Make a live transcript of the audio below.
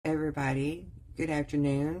everybody. Good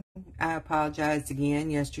afternoon. I apologize again.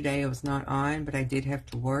 Yesterday I was not on, but I did have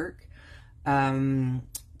to work. To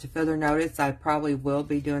further notice, I probably will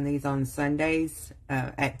be doing these on Sundays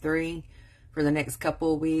at 3 for the next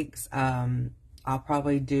couple of weeks. I'll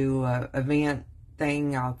probably do an event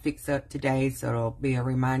thing I'll fix up today, so it'll be a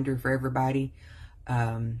reminder for everybody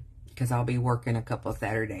because I'll be working a couple of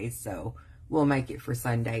Saturdays, so we'll make it for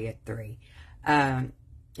Sunday at 3.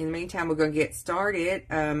 In the meantime, we're going to get started.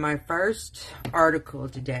 My first article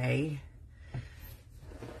today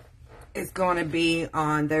is going to be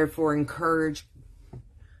on Therefore Encourage.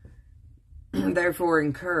 Therefore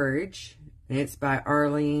Encourage. And it's by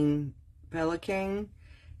Arlene Pelican.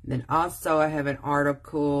 Then also I have an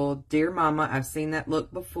article, Dear Mama, I've Seen That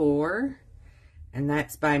Look Before. And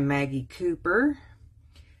that's by Maggie Cooper.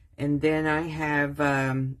 And then I have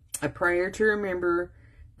A Prayer to Remember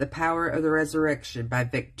The Power of the Resurrection by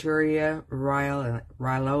Victoria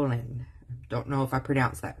Ryloland. Don't know if I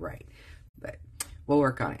pronounced that right, but we'll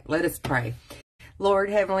work on it. Let us pray. Lord,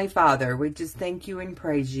 Heavenly Father, we just thank you and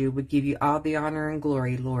praise you. We give you all the honor and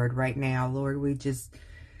glory, Lord, right now. Lord,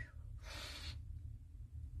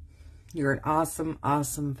 you're an awesome,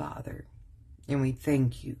 awesome Father. And we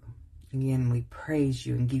thank you. Again, we praise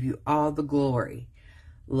you and give you all the glory,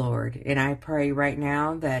 Lord. And I pray right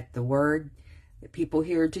now that the word that people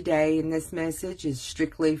hear today in this message is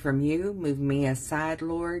strictly from you. Move me aside,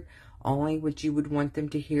 Lord. Only what you would want them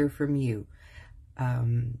to hear from you.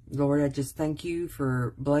 Lord, I just thank you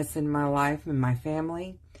for blessing my life and my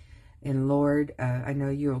family. And Lord, I know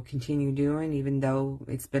you'll continue doing, even though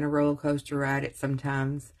it's been a roller coaster ride at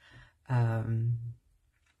sometimes.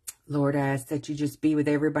 Lord, I ask that you just be with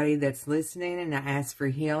everybody that's listening, and I ask for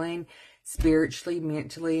healing spiritually,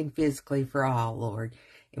 mentally, and physically for all, Lord.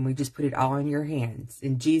 And we just put it all in your hands.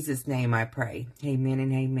 In Jesus' name I pray. Amen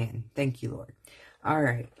and amen. Thank you, Lord. All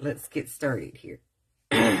right, let's get started here.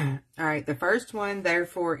 All right, the first one,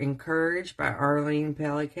 Therefore Encourage by Arlene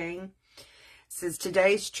Pelican, says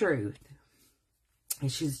today's truth. And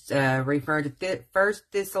she's referring to 1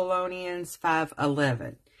 Thessalonians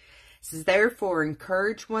 5:11. It says, Therefore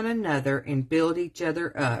encourage one another and build each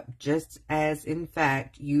other up, just as in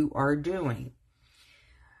fact you are doing.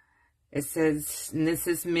 It says, and this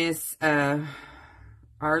is Miss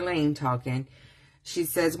Arlene talking. She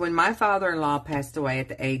says, when my father-in-law passed away at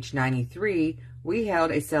the age 93, we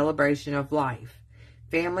held a celebration of life.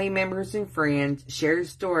 Family members and friends shared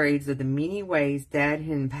stories of the many ways Dad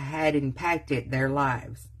had impacted their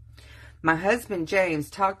lives. My husband, James,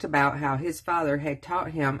 talked about how his father had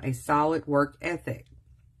taught him a solid work ethic.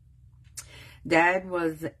 Dad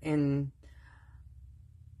was an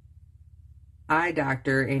eye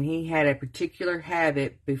doctor, and he had a particular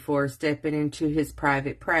habit before stepping into his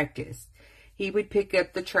private practice. He would pick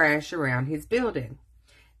up the trash around his building.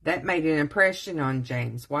 That made an impression on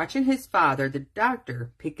James, watching his father, the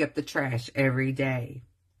doctor, pick up the trash every day.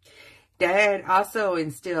 Dad also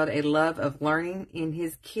instilled a love of learning in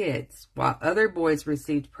his kids. While other boys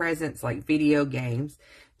received presents like video games,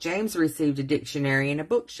 James received a dictionary and a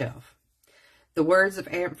bookshelf. The words of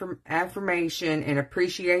affirmation and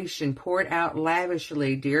appreciation poured out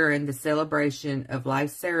lavishly during the celebration of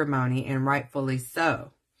life ceremony, and rightfully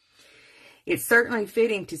so. It's certainly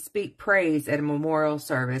fitting to speak praise at a memorial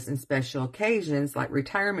service and special occasions like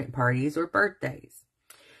retirement parties or birthdays.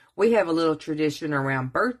 We have a little tradition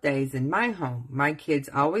around birthdays in my home. My kids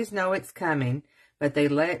always know it's coming, but they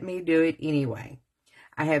let me do it anyway.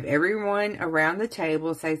 I have everyone around the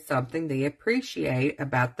table say something they appreciate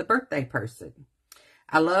about the birthday person.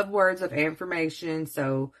 I love words of affirmation,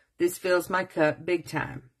 so this fills my cup big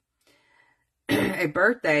time. A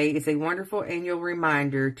birthday is a wonderful annual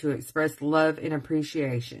reminder to express love and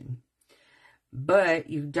appreciation. But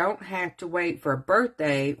you don't have to wait for a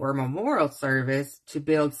birthday or a memorial service to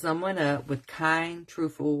build someone up with kind,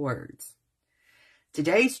 truthful words.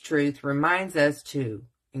 Today's truth reminds us to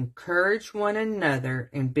encourage one another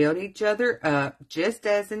and build each other up, just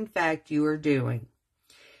as in fact you are doing.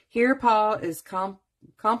 Here Paul is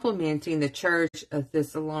complimenting the church of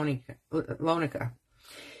Thessalonica.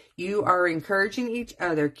 You are encouraging each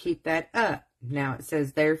other, keep that up. Now it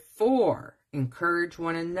says, therefore, encourage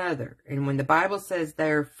one another. And when the Bible says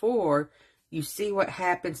therefore, you see what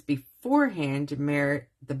happens beforehand to merit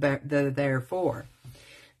the therefore.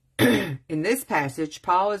 In this passage,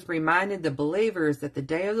 Paul is reminding the believers that the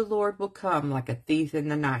day of the Lord will come like a thief in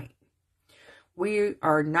the night. We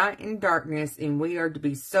are not in darkness, and we are to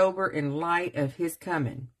be sober in light of his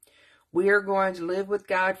coming. We are going to live with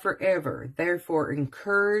God forever. Therefore,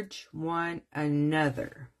 encourage one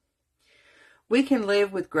another. We can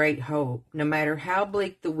live with great hope. No matter how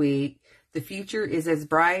bleak the week, The future is as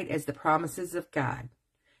bright as the promises of God.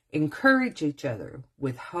 Encourage each other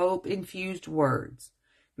with hope-infused words.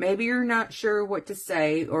 Maybe you're not sure what to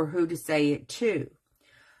say or who to say it to.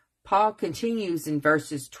 Paul continues in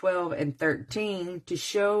verses 12 and 13 to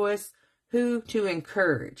show us who to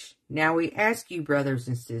encourage. Now we ask you, brothers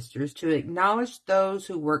and sisters, to acknowledge those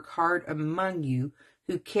who work hard among you,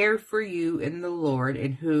 who care for you in the Lord,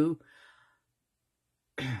 and who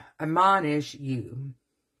admonish you.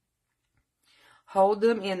 Hold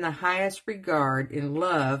them in the highest regard and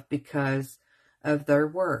love because of their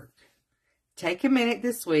work. Take a minute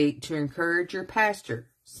this week to encourage your pastor,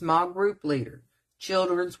 small group leader,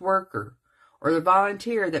 children's worker, or the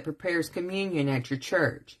volunteer that prepares communion at your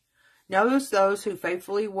church. Notice those who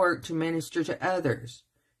faithfully work to minister to others.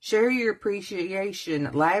 Share your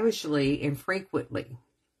appreciation lavishly and frequently.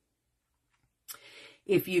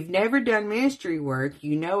 If you've never done ministry work,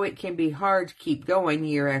 you know it can be hard to keep going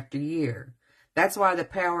year after year. That's why the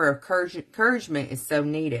power of encouragement is so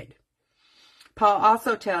needed. Paul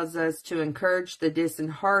also tells us to encourage the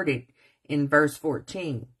disheartened in verse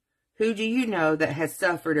 14. Who do you know that has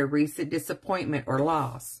suffered a recent disappointment or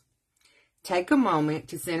loss? Take a moment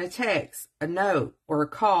to send a text, a note, or a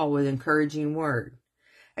call with an encouraging word.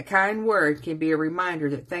 A kind word can be a reminder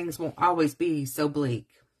that things won't always be so bleak.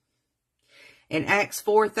 In Acts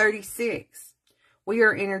 4:36, we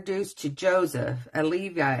are introduced to Joseph, a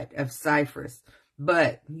Levite of Cyprus,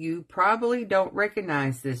 but you probably don't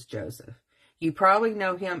recognize this Joseph. You probably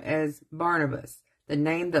know him as Barnabas, the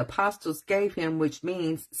name the apostles gave him, which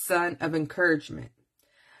means son of encouragement.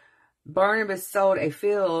 Barnabas sold a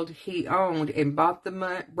field he owned and brought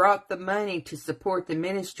the money to support the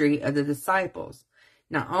ministry of the disciples.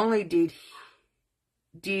 Not only did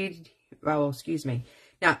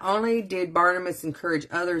Barnabas encourage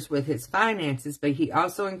others with his finances, but he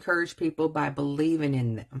also encouraged people by believing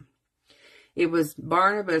in them. It was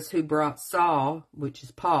Barnabas who brought Saul, which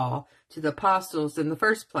is Paul, to the apostles in the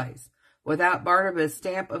first place. Without Barnabas'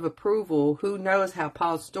 stamp of approval, who knows how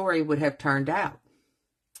Paul's story would have turned out?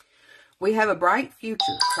 We have a bright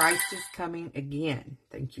future. Christ is coming again.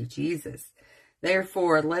 Thank you, Jesus.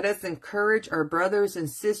 Therefore, let us encourage our brothers and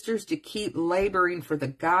sisters to keep laboring for the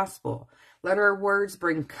gospel. Let our words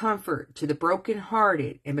bring comfort to the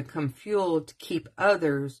brokenhearted and become fuel to keep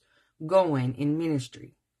others going in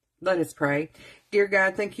ministry. Let us pray. Dear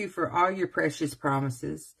God, thank you for all your precious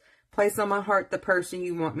promises. Place on my heart the person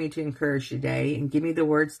you want me to encourage today and give me the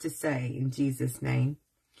words to say in Jesus' name.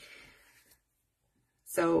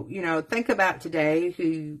 So, think about today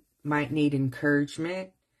who might need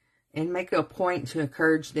encouragement and make a point to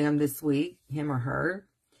encourage them this week, him or her.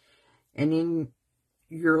 And in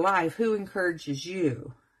your life, who encourages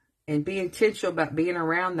you? And be intentional about being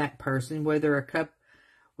around that person, whether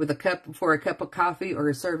for a cup of coffee or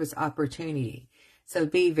a service opportunity. So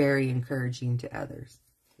be very encouraging to others.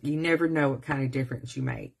 You never know what kind of difference you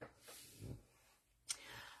make.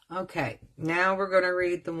 Okay, now we're going to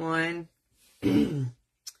read the one.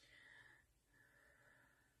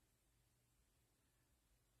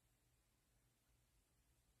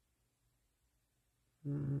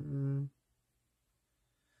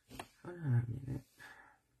 Hold on a minute.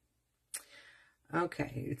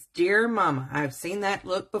 Okay, it's Dear Mama. I've seen that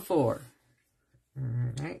look before. All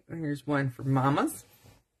right, here's one for mamas.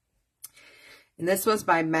 And this one's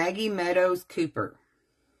by Maggie Meadows Cooper.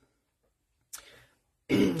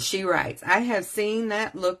 She writes, I have seen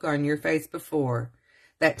that look on your face before.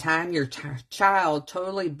 That time your child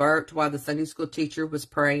totally burped while the Sunday school teacher was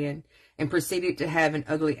praying and proceeded to have an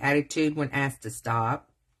ugly attitude when asked to stop.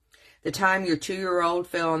 The time your 2-year-old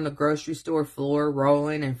fell on the grocery store floor,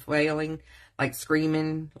 rolling and flailing,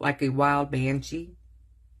 screaming like a wild banshee.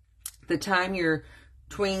 The time your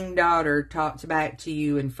tween daughter talked back to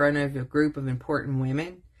you in front of a group of important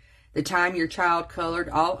women. The time your child colored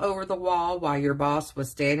all over the wall while your boss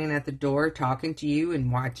was standing at the door talking to you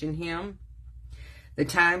and watching him. The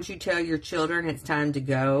times you tell your children it's time to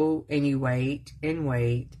go and you wait and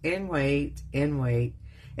wait and wait and wait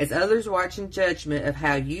as others watch in judgment of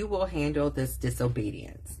how you will handle this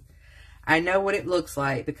disobedience. I know what it looks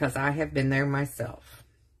like because I have been there myself.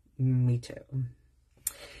 Me too.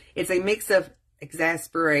 It's a mix of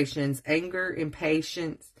exasperations, anger,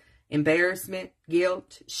 impatience, embarrassment,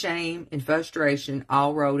 guilt, shame, and frustration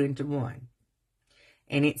all rolled into one.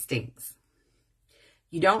 And it stinks.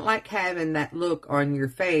 You don't like having that look on your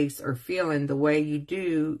face or feeling the way you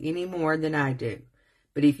do any more than I do.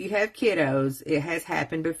 But if you have kiddos, it has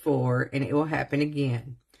happened before and it will happen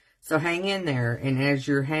again. So hang in there, and as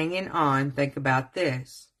you're hanging on, think about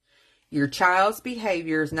this. Your child's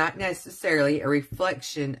behavior is not necessarily a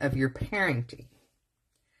reflection of your parenting.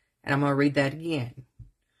 And I'm going to read that again.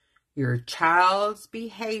 Your child's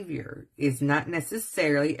behavior is not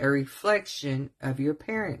necessarily a reflection of your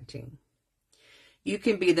parenting. You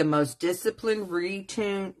can be the most disciplined,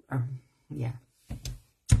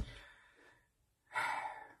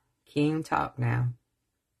 King talk now.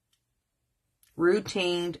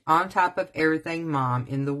 Routined, on top of everything mom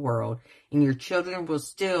in the world, and your children will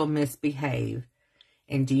still misbehave.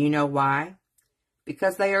 And do you know why?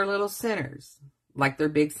 Because they are little sinners, like their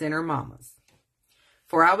big sinner mamas.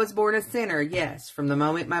 For I was born a sinner, yes, from the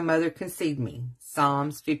moment my mother conceived me.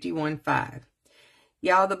 Psalms 51:5.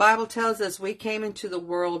 Y'all, the Bible tells us we came into the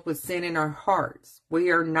world with sin in our hearts. We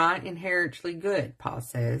are not inherently good, Paul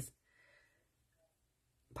says.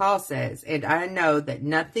 And I know that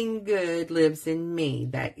nothing good lives in me,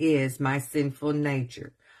 that is my sinful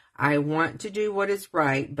nature. I want to do what is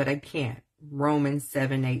right, but I can't. Romans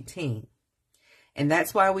 7:18. And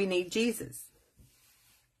that's why we need Jesus.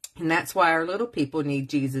 And that's why our little people need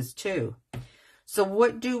Jesus too. So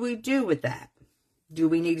what do we do with that? Do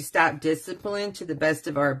we need to stop discipline to the best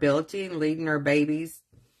of our ability and leading our babies?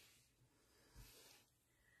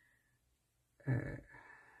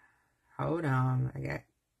 Hold on.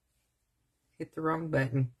 Hit the wrong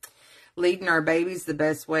button. Leading our babies the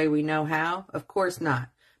best way we know how? Of course not.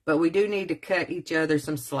 But we do need to cut each other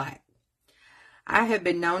some slack. I have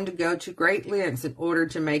been known to go to great lengths in order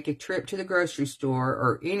to make a trip to the grocery store,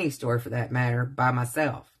 or any store for that matter, by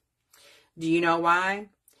myself. Do you know why?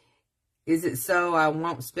 Is it so I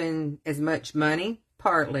won't spend as much money?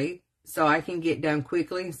 Partly. So I can get done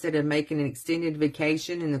quickly instead of making an extended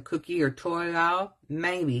vacation in the cookie or toy aisle?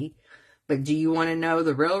 Maybe. But do you want to know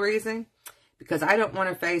the real reason? Because I don't want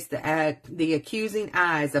to face the accusing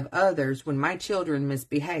eyes of others when my children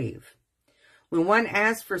misbehave. When one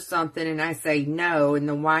asks for something and I say no, and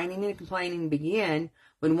the whining and complaining begin,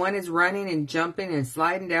 when one is running and jumping and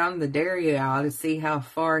sliding down the dairy aisle to see how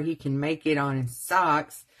far he can make it on his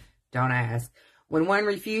socks, don't ask. When one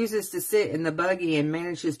refuses to sit in the buggy and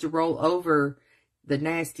manages to roll over the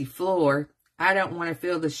nasty floor, I don't want to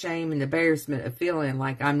feel the shame and embarrassment of feeling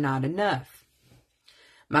like I'm not enough.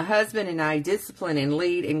 My husband and I discipline and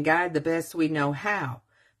lead and guide the best we know how.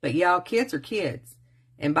 But y'all, kids are kids.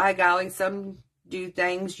 And by golly, some do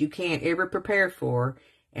things you can't ever prepare for.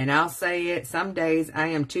 And I'll say it, some days I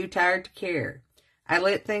am too tired to care. I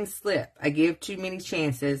let things slip. I give too many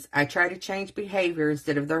chances. I try to change behavior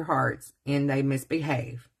instead of their hearts, and they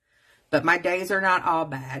misbehave. But my days are not all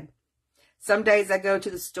bad. Some days I go to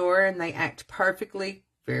the store and they act perfectly,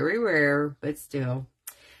 very rare, but still.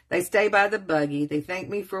 They stay by the buggy. They thank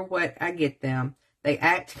me for what I get them. They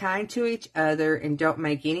act kind to each other and don't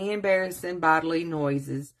make any embarrassing bodily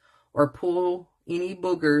noises or pull any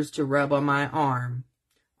boogers to rub on my arm.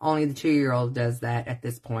 Only the 2-year-old does that at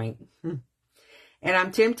this point. And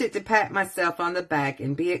I'm tempted to pat myself on the back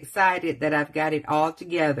and be excited that I've got it all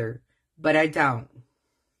together, but I don't.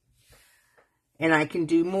 And I can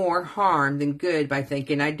do more harm than good by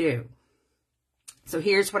thinking I do. So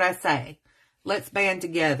here's what I say. Let's band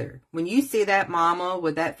together. When you see that mama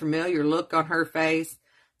with that familiar look on her face,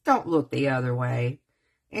 don't look the other way.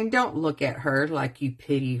 And don't look at her like you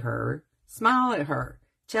pity her. Smile at her.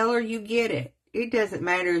 Tell her you get it. It doesn't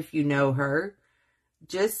matter if you know her.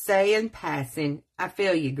 Just say in passing, I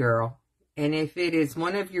feel you, girl. And if it is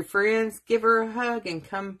one of your friends, give her a hug and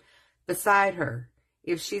come beside her.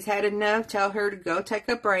 If she's had enough, tell her to go take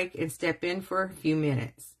a break and step in for a few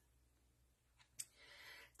minutes.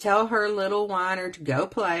 Tell her little whiner to go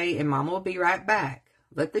play and Mama will be right back.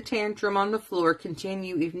 Let the tantrum on the floor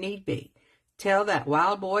continue if need be. Tell that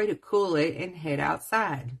wild boy to cool it and head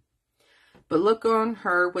outside. But look on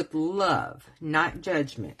her with love, not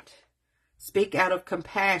judgment. Speak out of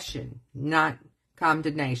compassion, not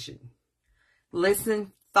condemnation.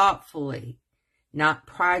 Listen thoughtfully, not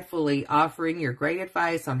pridefully, offering your great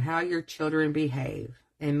advice on how your children behave.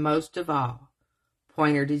 And most of all,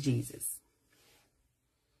 point her to Jesus.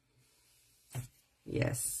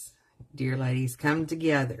 Yes, dear ladies, come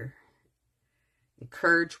together.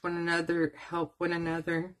 Encourage one another, help one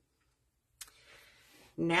another.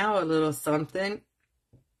 Now a little something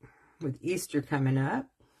with Easter coming up.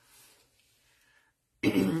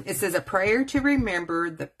 It says a prayer to remember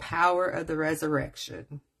the power of the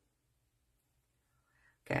resurrection.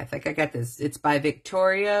 Okay, I think I got this. It's by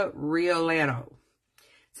Victoria Riolano.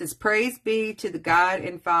 It says, praise be to the God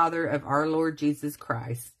and Father of our Lord Jesus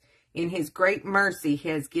Christ. In his great mercy, he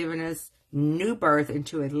has given us new birth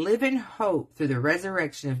into a living hope through the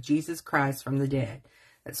resurrection of Jesus Christ from the dead.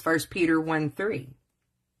 That's 1 Peter 1:3.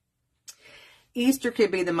 Easter could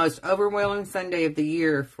be the most overwhelming Sunday of the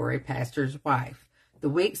year for a pastor's wife. The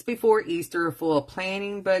weeks before Easter are full of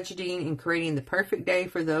planning, budgeting, and creating the perfect day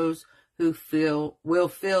for those who will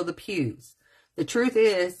fill the pews. The truth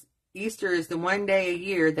is, Easter is the one day a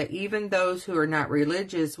year that even those who are not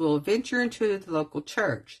religious will venture into the local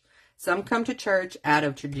church. Some come to church out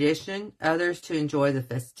of tradition, others to enjoy the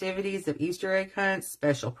festivities of Easter egg hunts,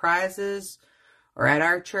 special prizes, or at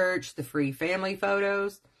our church, the free family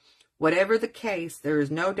photos. Whatever the case, there is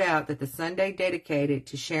no doubt that the Sunday dedicated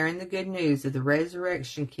to sharing the good news of the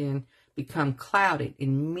resurrection can become clouded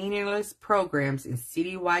in meaningless programs and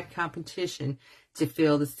citywide competition to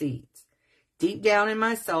fill the seats. Deep down in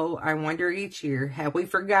my soul, I wonder each year, have we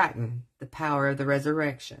forgotten the power of the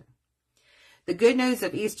resurrection? The good news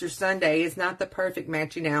of Easter Sunday is not the perfect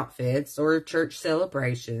matching outfits or church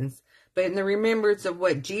celebrations, but in the remembrance of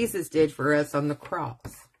what Jesus did for us on the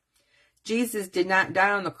cross. Jesus did not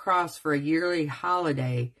die on the cross for a yearly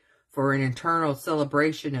holiday, for an eternal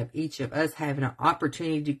celebration of each of us having an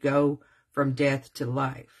opportunity to go from death to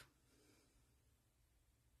life.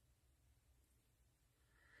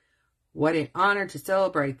 What an honor to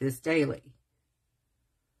celebrate this daily.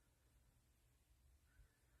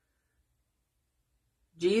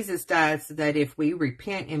 Jesus died so that if we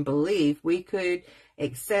repent and believe, we could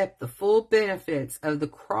accept the full benefits of the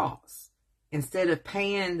cross. Instead of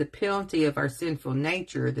paying the penalty of our sinful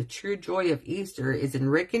nature, the true joy of Easter is in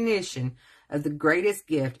recognition of the greatest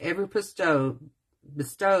gift ever bestowed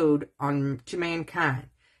to mankind,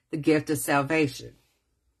 the gift of salvation.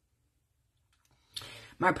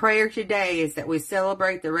 My prayer today is that we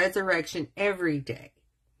celebrate the resurrection every day,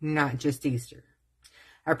 not just Easter.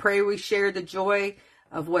 I pray we share the joy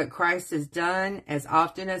of what Christ has done as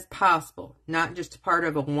often as possible, not just a part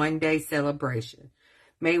of a one-day celebration.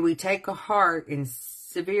 May we take a heart in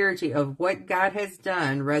severity of what God has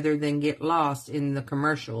done rather than get lost in the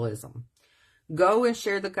commercialism. Go and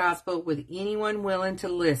share the gospel with anyone willing to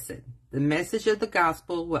listen. The message of the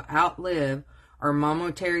gospel will outlive our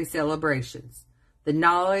momentary celebrations. The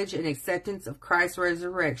knowledge and acceptance of Christ's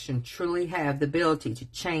resurrection truly have the ability to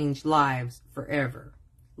change lives forever.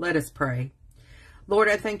 Let us pray. Lord,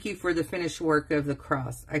 I thank you for the finished work of the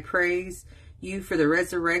cross. I praise you for the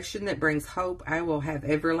resurrection that brings hope. I will have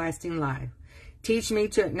everlasting life. Teach me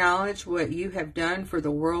to acknowledge what you have done for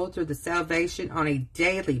the world through the salvation on a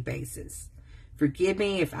daily basis. Forgive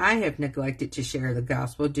me if I have neglected to share the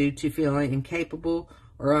gospel due to feeling incapable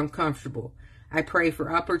or uncomfortable. I pray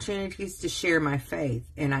for opportunities to share my faith,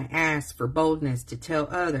 and I ask for boldness to tell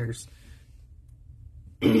others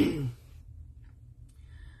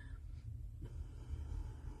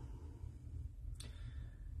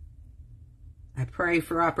I pray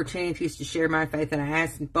for opportunities to share my faith, and I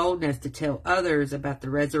ask boldness to tell others about the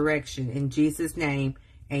resurrection. In Jesus' name,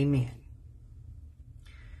 amen.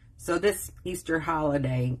 So this Easter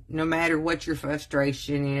holiday, no matter what your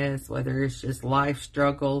frustration is, whether it's just life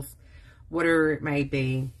struggles, whatever it may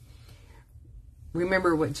be,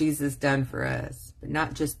 remember what Jesus done for us. But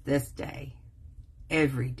not just this day.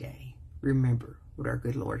 Every day, remember what our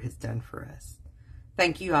good Lord has done for us.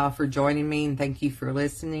 Thank you all for joining me, and thank you for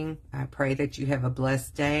listening. I pray that you have a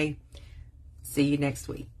blessed day. See you next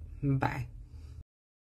week. Bye.